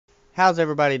How's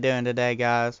everybody doing today,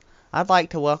 guys? I'd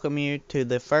like to welcome you to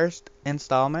the first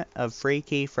installment of Free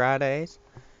Key Fridays.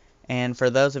 And for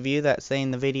those of you that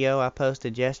seen the video I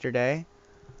posted yesterday,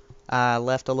 I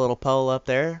left a little poll up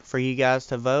there for you guys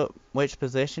to vote which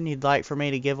position you'd like for me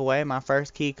to give away my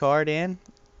first key card in.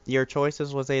 Your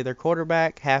choices was either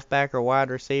quarterback, halfback, or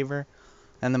wide receiver.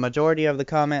 And the majority of the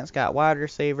comments got wide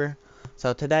receiver.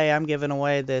 So today I'm giving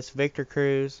away this Victor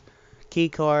Cruz key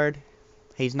card.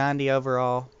 He's 90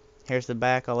 overall. Here's the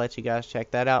back. I'll let you guys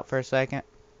check that out for a second.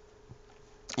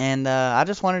 And I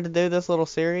just wanted to do this little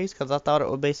series because I thought it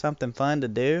would be something fun to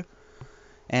do.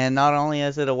 And not only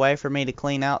is it a way for me to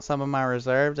clean out some of my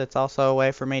reserves, it's also a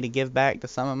way for me to give back to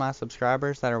some of my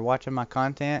subscribers that are watching my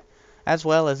content, as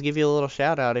well as give you a little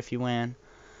shout out if you win.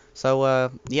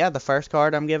 So yeah, the first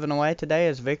card I'm giving away today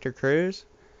is Victor Cruz.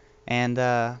 And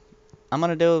I'm going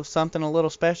to do something a little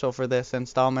special for this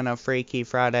installment of Free Key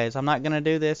Fridays. I'm not going to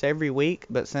do this every week,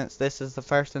 but since this is the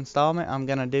first installment, I'm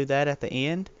going to do that at the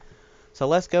end. So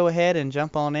let's go ahead and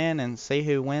jump on in and see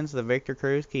who wins the Victor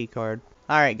Cruz key card.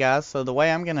 Alright guys, so the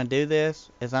way I'm going to do this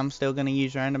is I'm still going to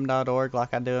use random.org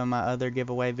like I do in my other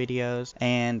giveaway videos.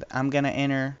 And I'm going to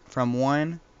enter from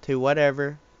 1 to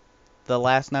whatever, the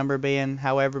last number being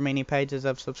however many pages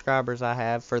of subscribers I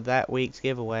have for that week's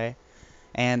giveaway.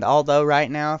 And although right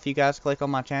now, if you guys click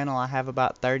on my channel, I have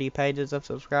about 30 pages of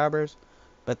subscribers.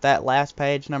 But that last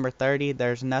page, number 30,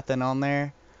 there's nothing on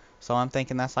there. So I'm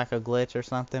thinking that's like a glitch or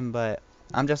something. But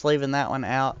I'm just leaving that one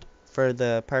out for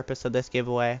the purpose of this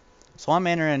giveaway. So I'm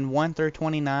entering 1 through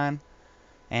 29.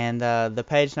 And the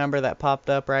page number that popped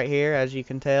up right here, as you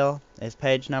can tell, is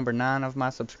page number 9 of my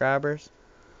subscribers.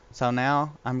 So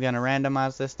now I'm going to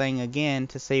randomize this thing again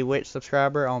to see which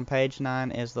subscriber on page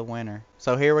 9 is the winner.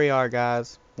 So here we are,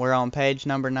 guys. We're on page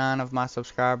number 9 of my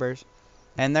subscribers.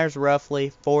 And there's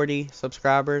roughly 40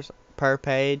 subscribers per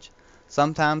page.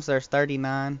 Sometimes there's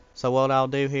 39. So what I'll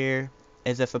do here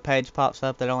is if a page pops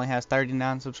up that only has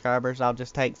 39 subscribers, I'll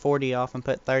just take 40 off and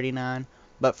put 39.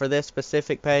 But for this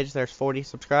specific page, there's 40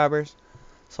 subscribers.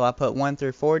 So I put 1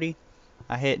 through 40.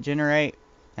 I hit generate.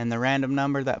 And the random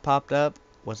number that popped up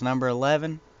was number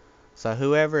 11. So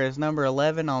whoever is number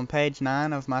 11 on page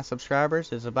 9 of my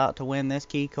subscribers is about to win this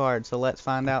key card. So let's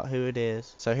find out who it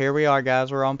is. So here we are,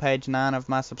 guys. We're on page 9 of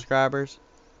my subscribers.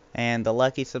 And the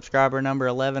lucky subscriber number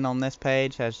 11 on this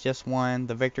page has just won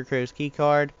the Victor Cruz key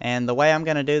card. And the way I'm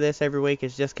going to do this every week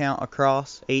is just count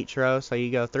across each row. So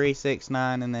you go 3, 6,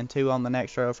 9, and then 2 on the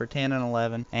next row for 10 and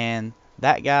 11. And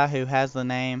that guy who has the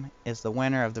name is the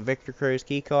winner of the Victor Cruz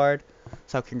key card.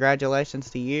 So congratulations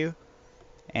to you.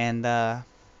 And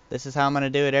this is how I'm going to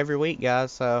do it every week,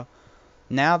 guys. So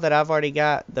now that I've already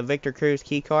got the Victor Cruz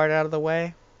key card out of the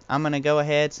way, I'm going to go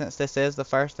ahead, since this is the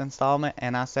first installment,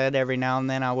 and I said every now and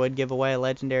then I would give away a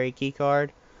legendary key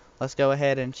card. Let's go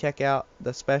ahead and check out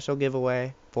the special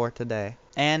giveaway for today.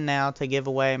 And now to give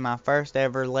away my first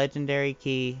ever legendary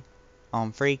key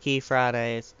on Free Key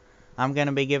Fridays, I'm going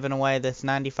to be giving away this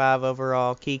 95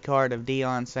 overall key card of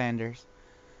Deion Sanders.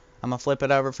 I'm going to flip it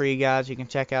over for you guys. You can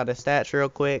check out his stats real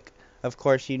quick. Of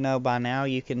course, you know by now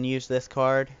you can use this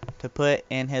card to put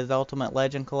in his Ultimate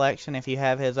Legend collection if you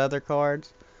have his other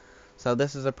cards. So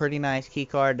this is a pretty nice key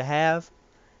card to have.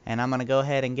 And I'm going to go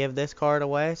ahead and give this card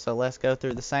away. So let's go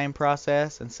through the same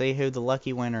process and see who the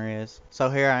lucky winner is. So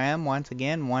here I am once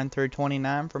again, 1 through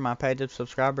 29 for my page of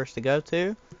subscribers to go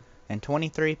to. And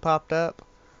 23 popped up.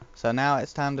 So now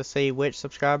it's time to see which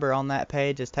subscriber on that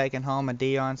page is taking home a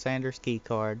Deion Sanders key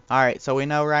card. Alright, so we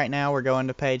know right now we're going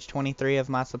to page 23 of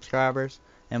my subscribers.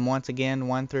 And once again,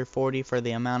 1 through 40 for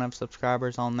the amount of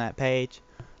subscribers on that page.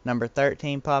 Number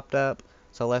 13 popped up.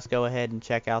 So let's go ahead and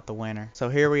check out the winner. So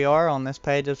here we are on this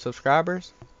page of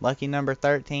subscribers. Lucky number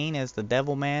 13 is the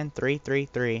Devilman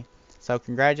 333. So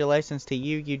congratulations to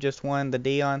you. You just won the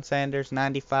Deion Sanders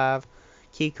 95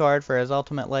 key card for his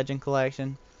Ultimate Legend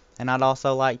collection. And I'd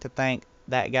also like to thank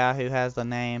that guy who has the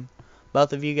name.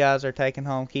 Both of you guys are taking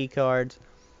home key cards.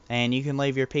 And you can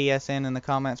leave your PSN in the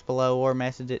comments below or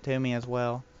message it to me as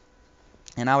well.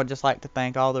 And I would just like to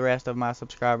thank all the rest of my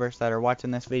subscribers that are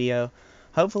watching this video.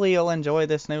 Hopefully you'll enjoy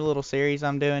this new little series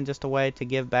I'm doing, just a way to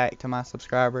give back to my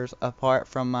subscribers apart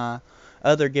from my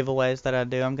other giveaways that I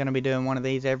do. I'm going to be doing one of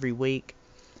these every week.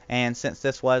 And since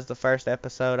this was the first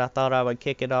episode, I thought I would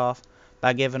kick it off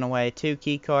by giving away 2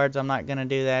 key cards. I'm not going to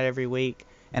do that every week.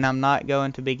 And I'm not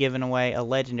going to be giving away a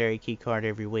legendary key card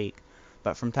every week.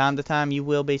 But from time to time you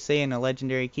will be seeing a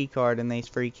legendary key card in these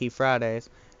Free Key Fridays.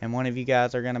 And one of you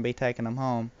guys are going to be taking them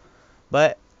home.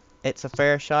 But it's a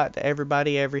fair shot to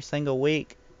everybody every single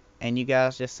week. And you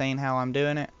guys just seen how I'm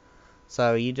doing it.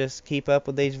 So you just keep up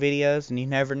with these videos and you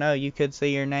never know, you could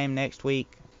see your name next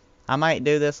week. I might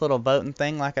do this little voting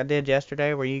thing like I did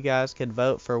yesterday, where you guys could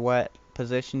vote for what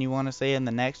position you want to see in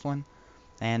the next one.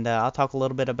 And I'll talk a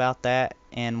little bit about that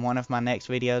in one of my next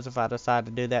videos if I decide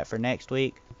to do that for next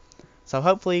week. So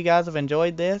hopefully you guys have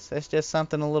enjoyed this. It's just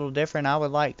something a little different I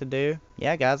would like to do.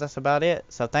 Yeah, guys, that's about it.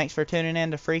 So thanks for tuning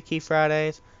in to Free Key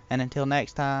Fridays. And until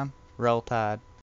next time, roll Tide.